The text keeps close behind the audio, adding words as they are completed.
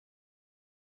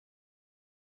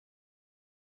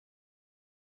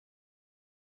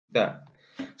that.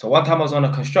 So one time I was on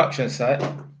a construction site,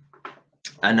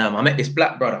 and I met this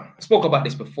black brother. I spoke about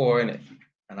this before, innit?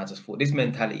 And I just thought this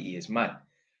mentality is mad.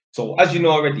 So as you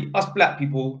know already, us black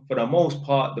people, for the most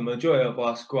part, the majority of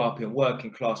us grew up in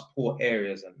working class, poor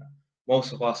areas, and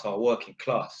most of us are working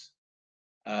class.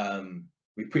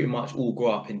 We pretty much all grew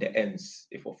up in the ends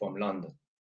if we're from London.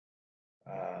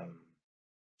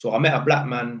 So I met a black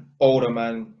man, older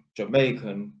man,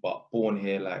 Jamaican, but born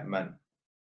here like man.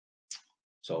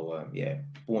 So yeah,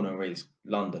 born and raised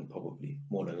London, probably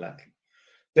more than likely.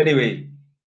 But anyway,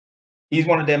 he's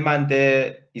one of them man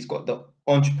there. He's got the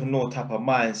entrepreneur type of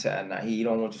mindset, and that he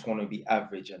don't just want to be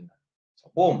average. And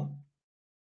so boom,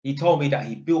 he told me that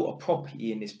he built a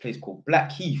property in this place called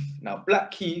Blackheath. Now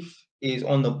Blackheath is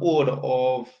on the border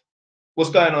of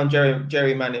what's going on,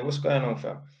 Jerry Manning. What's going on,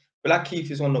 fam? Blackheath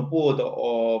is on the border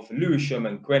of Lewisham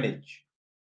and Greenwich,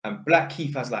 and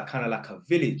Blackheath has like kind of like a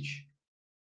village.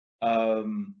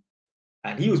 And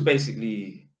he was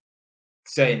basically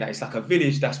saying that it's like a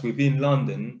village that's within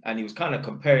London, and he was kind of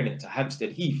comparing it to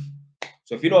Hampstead Heath.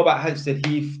 So if you know about Hampstead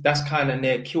Heath, that's kind of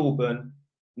near Kilburn,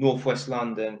 northwest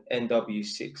London,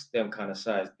 NW6, them kind of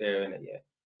sides there, in it, yeah,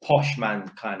 posh man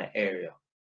kind of area.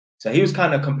 So he was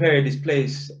kind of comparing this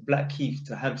place, Blackheath,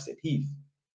 to Hampstead Heath.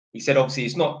 He said obviously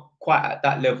it's not quite at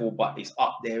that level, but it's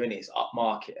up there, and it's up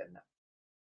market and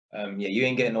that. Yeah, you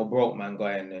ain't getting no broke man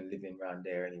going and living around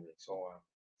there anyway. So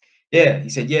yeah, he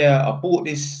said, yeah, I built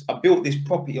this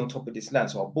property on top of this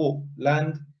land. So I bought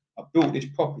land, I built this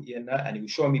property and that, and he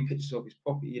was showing me pictures of his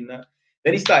property and that.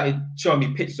 Then he started showing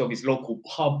me pictures of his local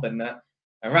pub and that.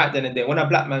 And right then and there, when a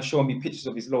black man showed me pictures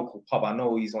of his local pub, I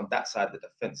know he's on that side of the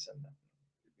fence and that,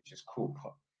 which is cool.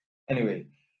 But anyway,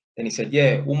 then he said,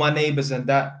 yeah, all my neighbors and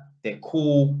that, they're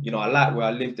cool. You know, I like where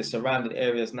I live. The surrounding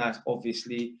area is nice,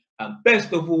 obviously. And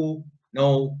best of all,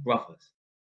 no brothers.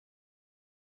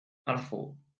 And I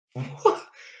thought, what?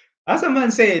 That's a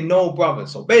man saying no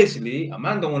brothers. So basically, a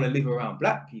man don't want to live around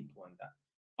black people and that.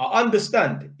 I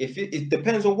understand if it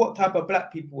depends on what type of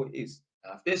black people it is.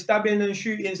 Now, if there's stabbing and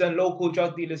shootings and local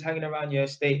drug dealers hanging around your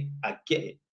estate, I get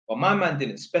it. But my man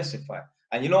didn't specify.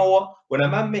 And you know what? When a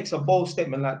man makes a bold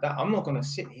statement like that, I'm not going to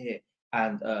sit here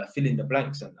and fill in the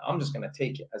blanks, and I'm just going to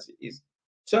take it as it is.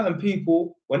 Certain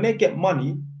people, when they get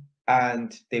money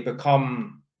and they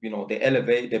become, you know, they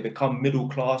elevate, they become middle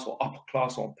class or upper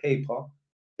class on paper,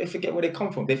 they forget where they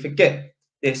come from. They forget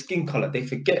their skin color. They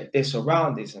forget their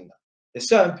surroundings and that. There's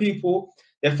certain people,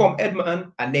 they're from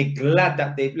Edmonton and they're glad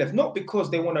that they've left. Not because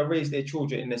they want to raise their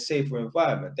children in a safer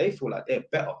environment. They feel like they're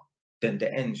better than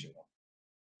the ends, you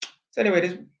know. So anyway,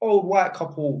 this old white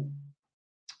couple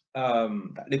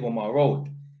that live on my road,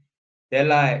 they're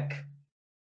like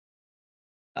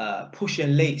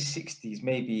pushing late 60s,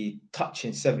 maybe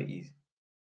touching 70s.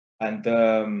 And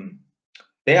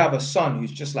they have a son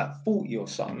who's just like 40 or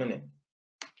something, innit?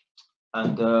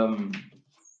 And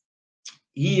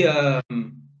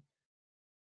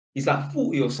he's like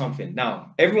 40 or something.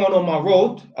 Now, everyone on my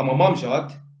road, at my mum's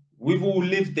yard, we've all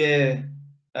lived there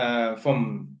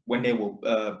from when they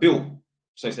were built.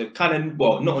 So it's a kind of,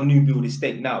 well, not a new build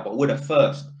estate now, but we're the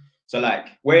first. So like,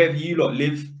 wherever you lot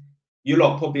live, you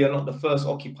lot probably are not the first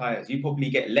occupiers. You probably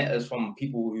get letters from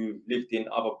people who lived in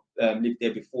other, lived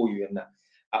there before you and that.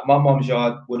 At my mum's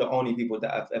yard, we're the only people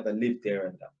that have ever lived there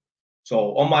and that.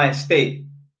 So on my estate,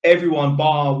 everyone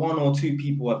bar one or two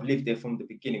people have lived there from the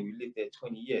beginning. We lived there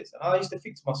 20 years. And I used to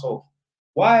think to myself,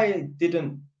 why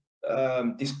didn't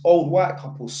this old white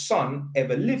couple's son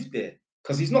ever live there?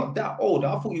 Because he's not that old.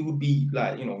 I thought he would be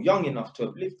like, you know, young enough to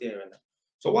have lived there. And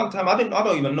so one time, I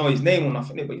don't even know his name or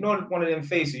nothing, but you know, one of them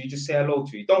faces you just say hello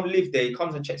to. He don't live there. He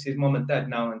comes and checks his mum and dad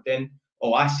now and then.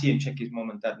 Or I see him check his mum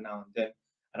and dad now and then.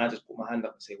 And I just put my hand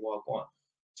up and say, well, go on.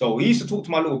 So he used to talk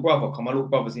to my little brother, because my little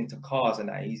brother's into cars and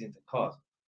that, he's into cars.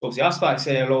 So obviously, I started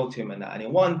saying hello to him and that. And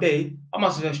then one day, I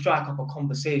must have just struck up a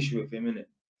conversation with him, innit?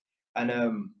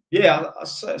 And yeah, I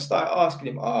started asking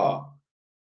him, how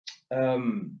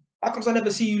comes I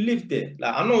never see you live there?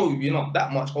 Like, I know you're not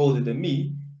that much older than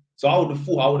me, so I would have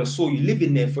thought I would have saw you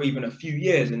living there for even a few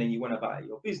years, and then you went about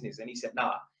your business. And he said,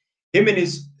 nah, him and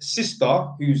his sister,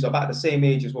 who's about the same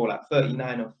age as well, like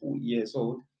 39 or 40 years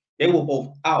old, they were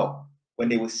both out when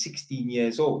they were 16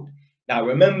 years old. Now,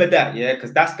 remember that, yeah,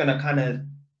 because that's going to kind of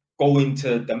go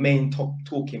into the main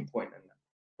talking point. And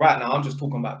right now, I'm just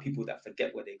talking about people that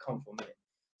forget where they come from. Innit?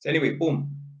 So anyway,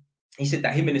 boom. He said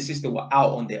that him and his sister were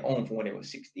out on their own from when they were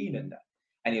 16 and that.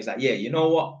 And he was like, yeah, you know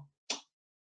what?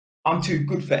 I'm too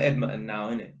good for Edmonton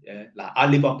now, innit? Yeah, like I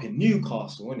live up in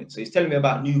Newcastle, innit? So he's telling me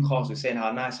about Newcastle, saying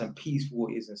how nice and peaceful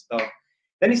it is and stuff.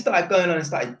 Then he started going on and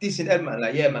started dissing Edmonton,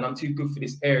 like, yeah, man, I'm too good for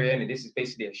this area, and this is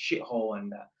basically a shithole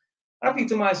and that. And I think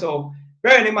to myself,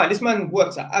 bearing in mind, this man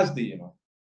works at Asda, you know.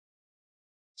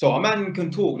 So a man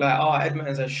can talk like, oh,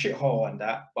 Edmonton's a shithole and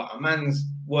that, but a man's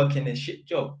working a shit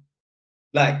job.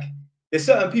 Like, there's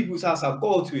certain people's house I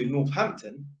go to in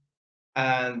Northampton,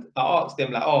 and I ask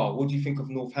them like, oh, what do you think of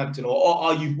Northampton? Or oh,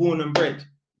 are you born and bred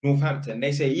Northampton?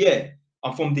 They say, yeah,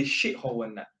 I'm from this shithole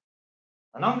and that.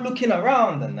 And I'm looking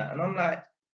around and that, and I'm like,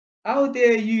 how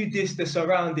dare you diss the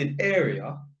surrounding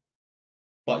area,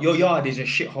 but your yard is a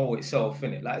shithole itself,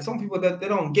 innit? Like, some people, they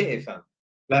don't get it, fam.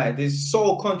 Like, there's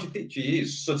so contradictory.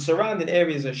 So surrounding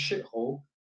area is a shithole,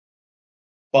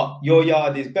 but your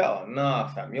yard is better. Nah,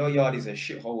 fam, your yard is a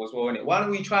shithole as well, innit? Why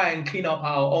don't we try and clean up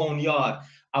our own yard,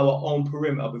 our own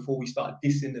perimeter, before we start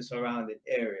dissing the surrounding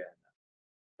area?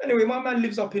 Anyway, my man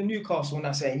lives up in Newcastle, and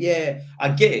I say, yeah, I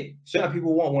get it. Certain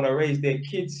people won't want to raise their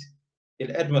kids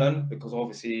in Edmonton because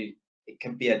obviously it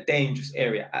can be a dangerous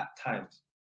area at times.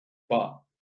 But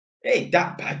it ain't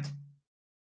that bad.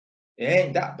 It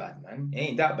ain't that bad, man. It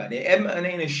ain't that bad. Edmonton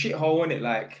ain't a shithole, innit?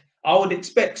 Like, I would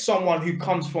expect someone who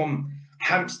comes from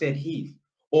Hampstead Heath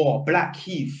or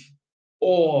Blackheath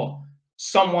or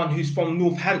someone who's from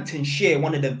Northamptonshire,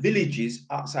 one of the villages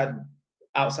outside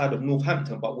of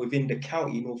Northampton, but within the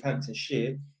county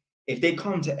Northamptonshire. If they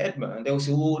come to Edmonton, they'll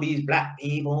see all these black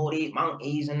people, all these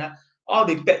monkeys and that. I'd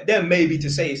expect them maybe to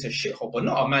say it's a shithole, but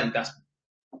not a man that's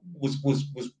was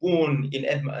born in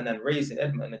Edmonton and raised in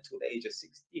Edmonton until the age of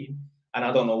 16, and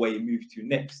I don't know where he moved to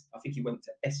next. I think he went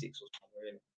to Essex or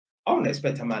somewhere. I wouldn't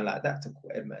expect a man like that to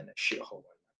call Edmonton a shithole,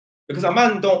 because a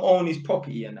man don't own his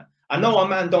property and that. I know a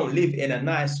man don't live in a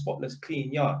nice, spotless,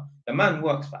 clean yard. The man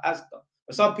works for Asda.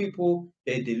 But some people,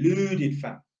 they're deluded,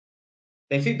 fam.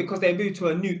 They think because they move to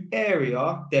a new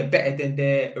area, they're better than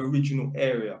their original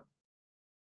area.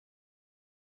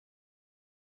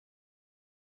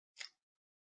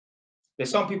 There's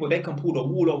some people, they can pull the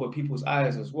wool over people's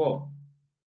eyes as well,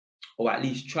 or at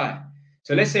least try.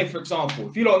 So let's say, for example,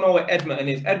 if you don't know where Edmonton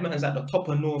is, Edmonton's at the top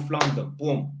of North London.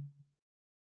 Boom.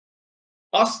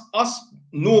 Us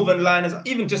Northern liners,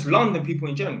 even just London people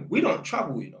in general, we don't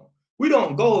travel, you know. We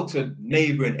don't go to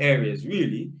neighbouring areas,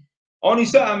 really. Only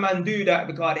certain men do that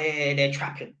because they're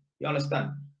trapping. You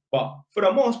understand? But for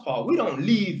the most part, we don't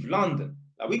leave London.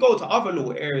 Like, we go to other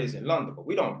little areas in London, but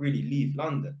we don't really leave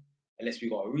London unless we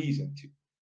got a reason to.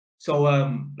 So,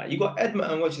 like, you got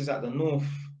Edmonton, which is at the north,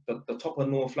 the top of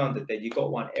North London. Then you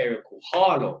got one area called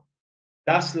Harlow.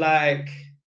 That's like,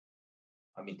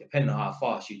 I mean, depending on how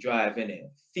fast you drive, innit?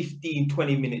 15,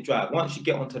 20-minute drive. Once you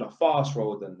get onto the fast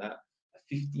road and that, a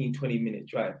 15, 20-minute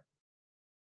drive.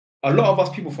 A lot of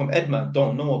us people from Edmonton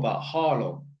don't know about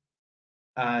Harlow.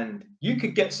 And you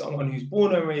could get someone who's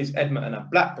born and raised Edmonton, a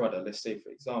black brother, let's say, for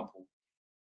example.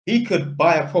 He could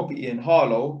buy a property in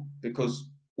Harlow because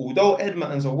although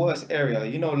Edmonton's a worse area,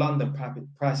 you know, London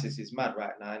prices is mad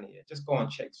right now, innit? Just go and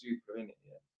check Zoopla, innit?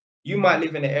 Yeah. You might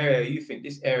live in an area, you think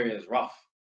this area is rough,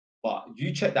 but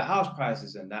you check the house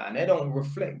prices and that, and they don't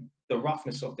reflect the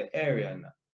roughness of the area and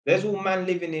that. There's all man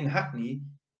living in Hackney,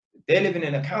 they're living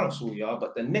in a council yard,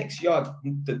 but the next yard,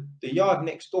 the yard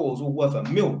next door is all worth £1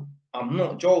 million. I'm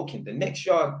not joking. The next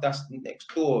yard that's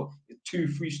next door, the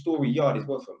 2-3-story yard, is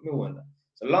worth £1 million.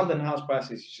 So London house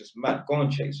prices is just mad. Go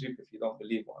and check Zoop if you don't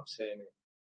believe what I'm saying.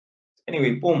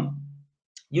 Anyway, boom.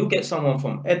 You get someone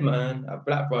from Edmonton, a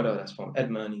black brother that's from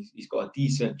Edmonton. He's got a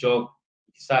decent job.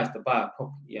 He decides to buy a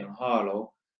property in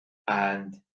Harlow,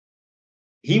 and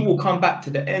he will come back to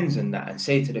the ends and that and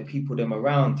say to the people them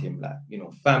around him, like, you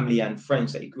know, family and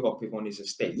friends that he grew up with on his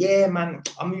estate, yeah, man,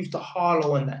 I moved to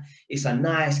Harlow and that. It's a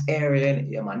nice area.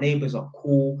 And yeah, my neighbors are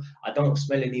cool. I don't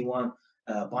smell anyone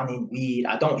burning weed.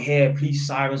 I don't hear police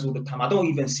sirens all the time. I don't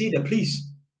even see the police.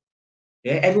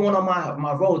 Yeah, everyone on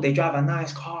my road, they drive a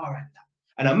nice car.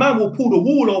 And a man will pull the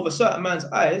wool over certain man's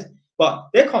eyes, but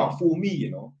they can't fool me,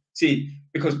 you know. See,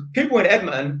 because people in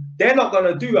Edmonton, they're not going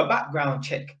to do a background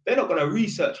check. They're not going to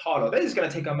research Harlow. They're just going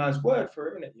to take a man's word for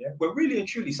it, innit? Yeah? But really and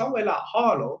truly, somewhere like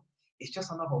Harlow, it's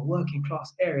just another working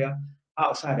class area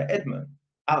outside of Edmonton,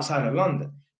 outside of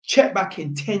London. Check back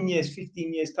in 10 years,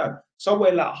 15 years time.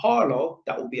 Somewhere like Harlow,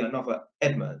 that will be another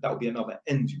Edmonton. That will be another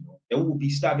end, you know. There will be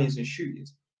stabbings and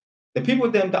shootings. The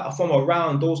people them that are from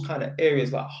around those kind of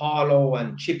areas like Harlow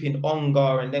and Chipping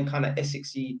Ongar and then kind of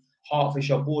Essexy,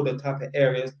 Hertfordshire border type of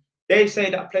areas, they say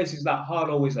that places like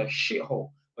Harlow is a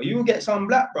shithole. But you will get some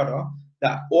black brother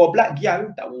that, or a black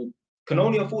gal that can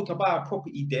only afford to buy a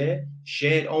property there,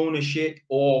 shared ownership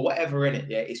or whatever in it.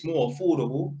 Yeah, it's more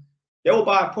affordable. They will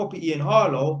buy a property in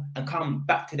Harlow and come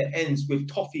back to the ends with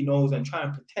toffee nose and try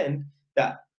and pretend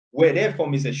that where they're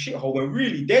from is a shithole, when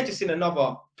really they're just in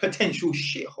another potential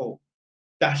shithole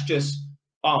that's just,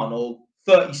 I don't know,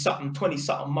 30 something, 20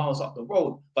 something miles up the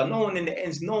road. But no one in the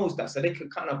ends knows that, so they can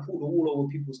kind of pull the wool over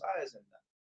people's eyes and that.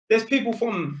 There's people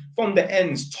from the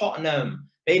ends, Tottenham,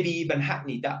 maybe even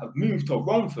Hackney, that have moved to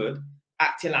Romford,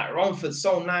 acting like Romford's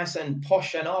so nice and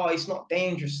posh and oh, it's not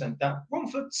dangerous and that.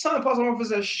 Romford, certain parts of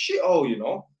Romford's a shithole, you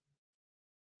know.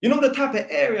 You know the type of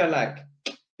area, like,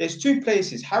 there's two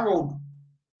places, Harold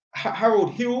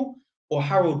Hill or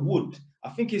Harold Wood. I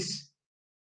think it's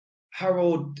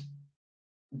Harold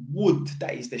Wood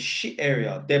that is the shit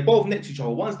area. They're both next to each other.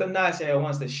 One's the nice area,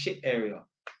 one's the shit area.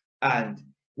 And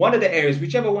one of the areas,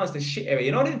 whichever one's the shit area,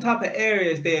 you know the type of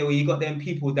areas there where you got them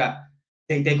people that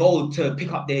they go to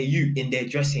pick up their ute in their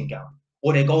dressing gown,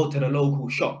 or they go to the local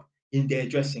shop in their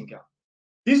dressing gown.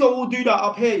 These all do that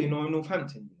up here, you know, in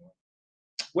Northampton. You know,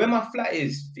 where my flat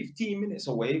is 15 minutes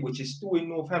away, which is still in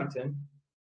Northampton.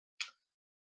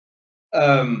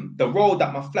 The road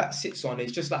that my flat sits on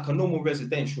is just like a normal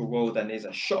residential road, and there's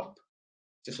a shop,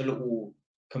 just a little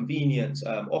convenience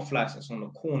off license on the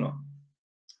corner,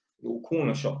 little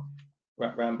corner shop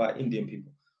ran by Indian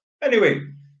people. Anyway,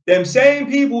 them same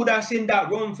people that's in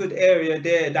that Romford area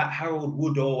there, that Harold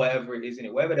Wood or whatever it is, in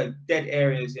it, wherever the dead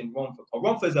areas in Romford.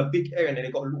 Romford's a big area, and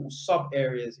they got little sub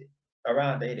areas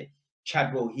around there,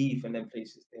 Chadwell Heath and them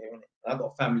places there. I've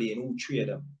got family in all three of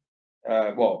them.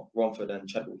 Well, Romford and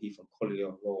Chadwell Heath and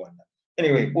Collier Row and that.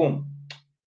 Anyway, boom.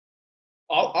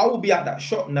 I will be at that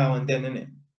shop now and then, innit?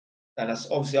 And that's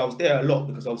obviously I was there a lot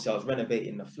because obviously I was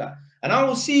renovating the flat. And I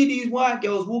will see these white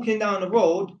girls walking down the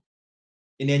road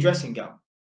in their dressing gown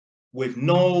with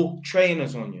no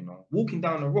trainers on, you know, walking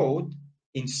down the road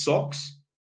in socks,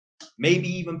 maybe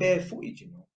even barefooted,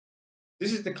 you know.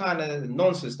 This is the kind of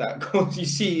nonsense that you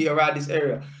see around this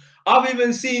area. I've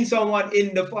even seen someone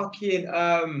in the fucking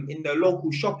in the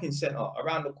local shopping center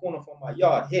around the corner from my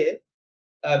yard here,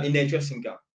 in their dressing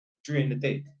gown during the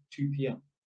day, 2 p.m.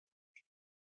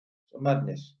 So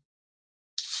madness.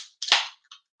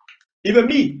 Even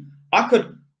me, I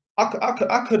could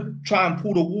try and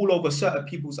pull the wool over certain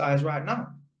people's eyes right now.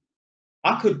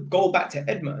 I could go back to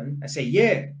Edmonton and say,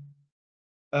 yeah,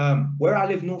 where I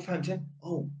live, Northampton,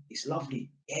 oh, it's lovely.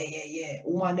 Yeah.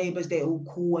 All my neighbors, they're all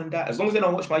cool and that. As long as they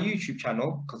don't watch my YouTube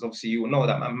channel, because obviously you will know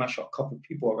that I mash up a couple of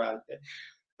people around there.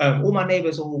 All my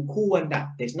neighbors are all cool and that.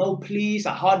 There's no police.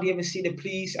 I hardly ever see the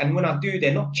police. And when I do,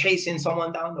 they're not chasing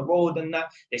someone down the road and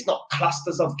that. There's not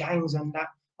clusters of gangs and that.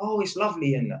 Oh, it's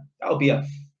lovely and that. That would be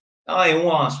I ain't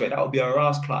want to swear, that would be a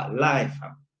rascal life.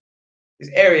 This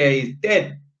area is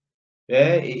dead.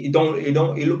 Yeah,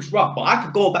 it looks rough. But I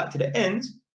could go back to the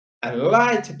ends and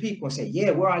lie to people and say,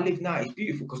 yeah, where I live now is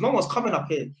beautiful. Because no one's coming up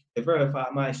here to verify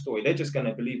my story. They're just going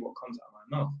to believe what comes out of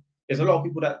my mouth. There's a lot of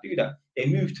people that do that. They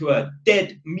move to a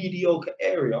dead, mediocre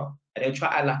area and they'll try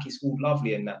to act like it's all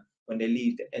lovely and that when they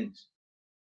leave the ends.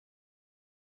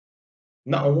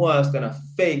 Nothing worse than a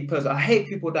fake person. I hate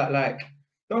people that, like,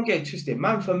 don't get twisted.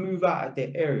 Man, for move out of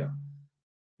their area.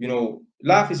 You know,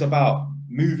 life is about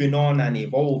moving on and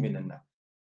evolving and that.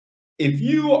 If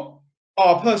you are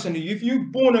a person who, if you're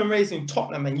born and raised in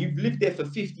Tottenham and you've lived there for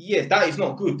 50 years, that is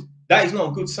not good. That is not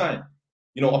a good sign.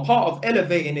 You know, a part of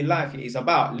elevating in life is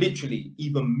about literally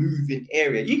even moving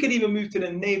area. You could even move to the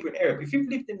neighboring area. If you've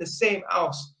lived in the same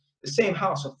house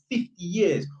for 50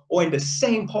 years or in the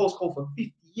same postcode for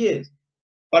 50 years,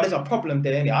 but there's a problem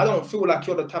there. I don't feel like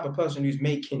you're the type of person who's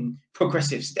making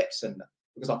progressive steps in that.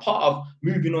 Because a part of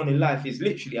moving on in life is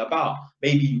literally about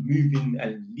maybe moving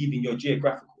and leaving your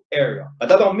geographical area. But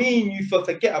that don't mean you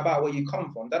forget about where you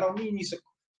come from. That don't mean you're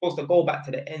supposed to go back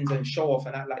to the ends and show off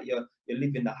and act like you're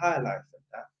living the high life and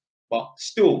that. But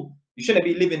still, you shouldn't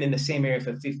be living in the same area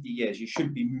for 50 years. You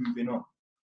should be moving on.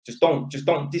 Just don't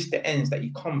diss the ends that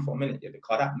you come from, innit?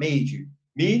 Because that made you.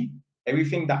 Me,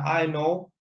 everything that I know,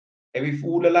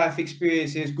 all the life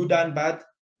experiences, good and bad,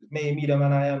 made me the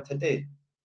man I am today.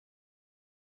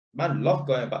 Man, love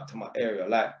going back to my area.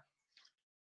 Like,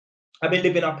 I've been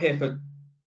living up here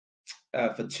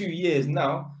for 2 years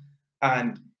now,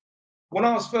 and when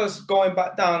I was first going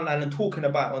back down and talking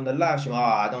about on the live stream,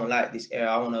 I don't like this area,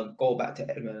 I want to go back to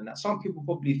Edmonton and that. Some people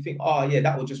probably think, oh yeah,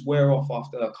 that will just wear off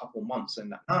after a couple months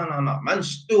and that. No, man,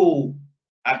 still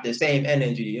have the same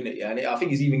energy in it, yeah. And I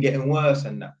think it's even getting worse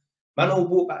and that. Man, I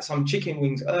bought back some chicken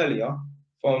wings earlier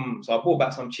so I bought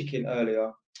back some chicken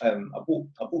earlier. I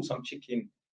bought some chicken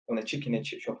from the chicken and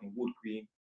chip shop in Wood Green.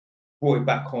 Brought it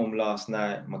back home last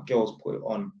night. My girls put it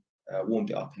on, warmed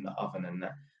it up in the oven and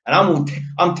that. And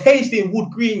I'm tasting Wood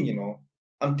Green, you know.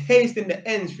 I'm tasting the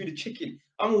ends through the chicken.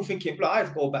 I'm all thinking, bro, I have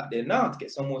to go back there now to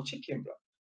get some more chicken, bro.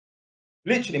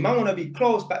 Literally, man, I want to be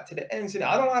close back to the ends.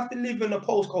 I don't have to live in the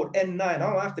postcode N9. I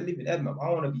don't have to live in Edmonton. I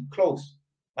want to be close.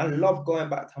 I love going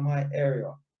back to my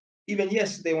area. Even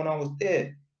yesterday when I was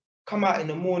there, come out in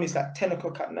the morning, it's like 10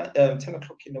 o'clock at night, 10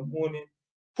 o'clock in the morning,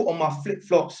 put on my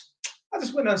flip-flops. I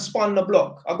just went and spun the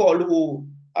block. I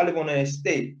live on an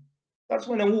estate. I just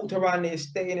went and walked around the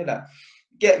estate and like,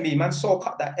 get me, man, soak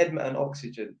up that Edmonton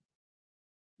oxygen.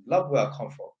 Love where I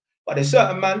come from. But there's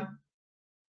certain man,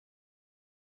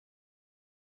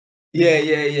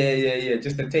 yeah,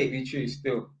 just to take me through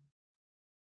still.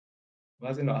 Why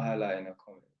is it not highlighting a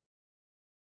comment?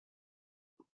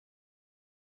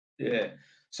 Yeah.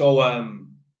 So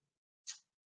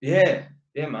yeah,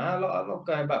 man, I love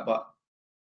going back, but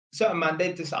certain man,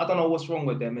 they just, I don't know what's wrong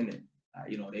with them, innit?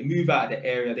 You know, they move out of the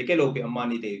area, they get a little bit of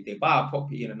money, they buy a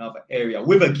property in another area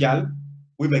with a gal.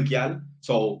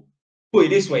 So put it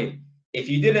this way, if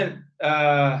you didn't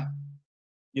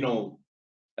you know,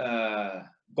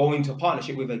 go into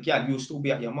partnership with a gal, you'll still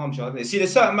be at your mum's yard. See, the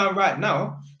certain man right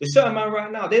now, they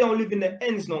don't live in the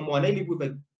ends no more. And they live with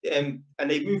and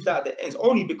they moved out of the ends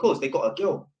only because they got a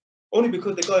girl. Only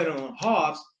because they're going on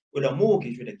halves with a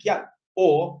mortgage with a gal,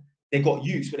 or they got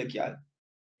youths with a gal.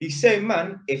 These same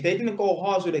man, if they didn't go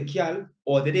halves with a gal,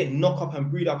 or they didn't knock up and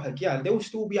breed up a gal, they will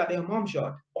still be at their mum's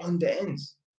yard on the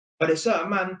ends. But a certain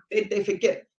man, they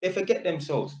forget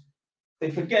themselves.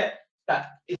 They forget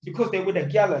that it's because they're with a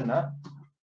gal and that.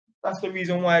 That's the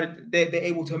reason why they're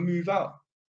able to move out.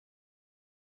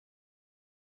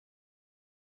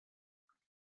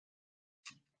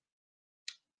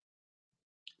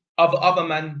 Other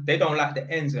man, they don't like the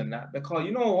ends and that, because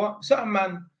you know what? Certain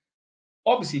man,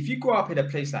 obviously, if you grow up in a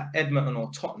place like Edmonton or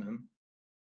Tottenham,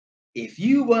 if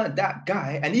you weren't that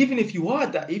guy, and even if you were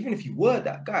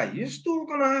that guy, you're still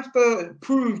gonna have to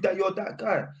prove that you're that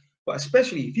guy. But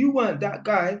especially if you weren't that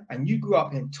guy and you grew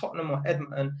up in Tottenham or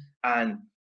Edmonton, and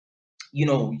you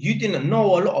know you didn't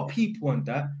know a lot of people and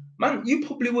that, man, you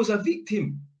probably was a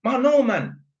victim. Man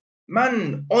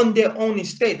on their own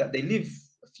estate that they live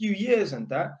a few years and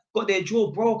that got their jaw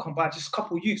broken by just a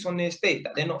couple youths on their estate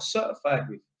that they're not certified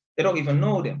with. They don't even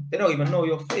know them. They don't even know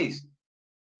your face.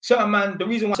 Certain man, the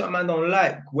reason why certain man don't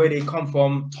like where they come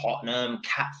from, Tottenham,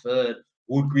 Catford,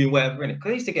 Wood Green, whatever, in it, because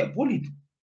they used to get bullied.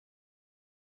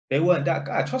 They weren't that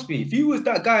guy. Trust me, if you was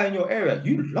that guy in your area,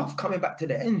 you'd love coming back to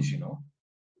the ends, you know.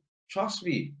 Trust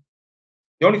me.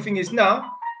 The only thing is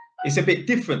now, it's a bit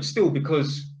different still,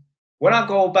 because when I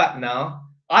go back now,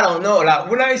 I don't know.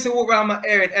 Like when I used to walk around my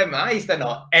area in Edmonton, I used to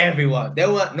know everyone. There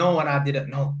weren't no one I didn't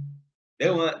know.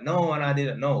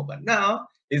 But now,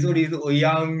 there's all these little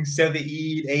young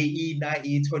 17, 18,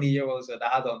 19, 20-year-olds that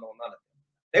I don't know none of them.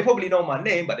 They probably know my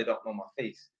name, but they don't know my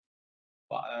face.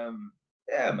 But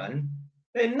yeah, man.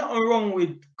 There's nothing wrong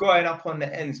with growing up on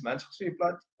the ends, man.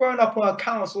 Like, growing up on a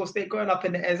council estate, growing up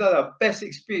in the ends, that's the best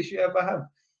experience you ever have.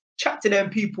 Chat to them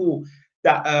people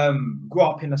that grew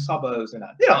up in the suburbs and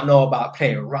that. They don't know about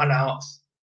playing runouts.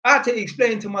 I had to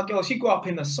explain to my girl, she grew up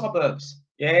in the suburbs,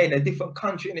 yeah, in a different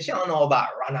country, and she don't know about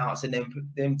runouts and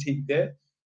them things there.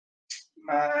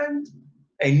 Man,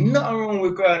 ain't nothing wrong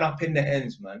with growing up in the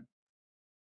ends, man.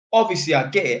 Obviously, I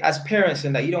get it. As parents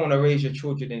and that, you don't want to raise your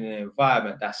children in an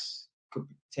environment that's could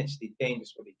be potentially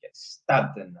dangerous where they get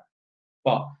stabbed and that.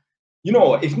 But you know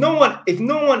what? If no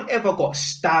one ever got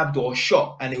stabbed or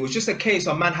shot, and it was just a case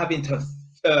of man having to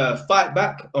fight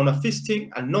back on a fist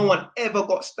thing, and no one ever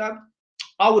got stabbed,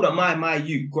 I wouldn't mind my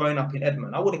youth growing up in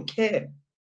Edmonton. I wouldn't care.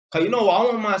 Cause you know what? I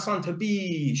want my son to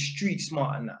be street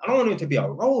smart and that. I don't want him to be a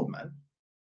road man.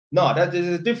 No, there's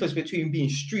a difference between being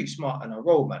street smart and a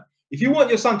road man. If you want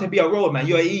your son to be a road man,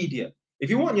 you're an idiot. If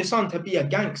you want your son to be a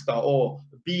gangster or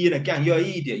be in a gang, you're an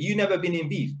idiot. You've never been in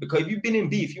beef, because if you've been in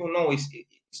beef, you'll know it's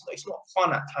not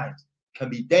fun at times. It can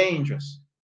be dangerous.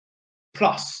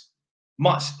 Plus,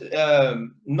 not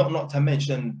to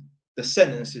mention the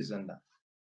sentences and that.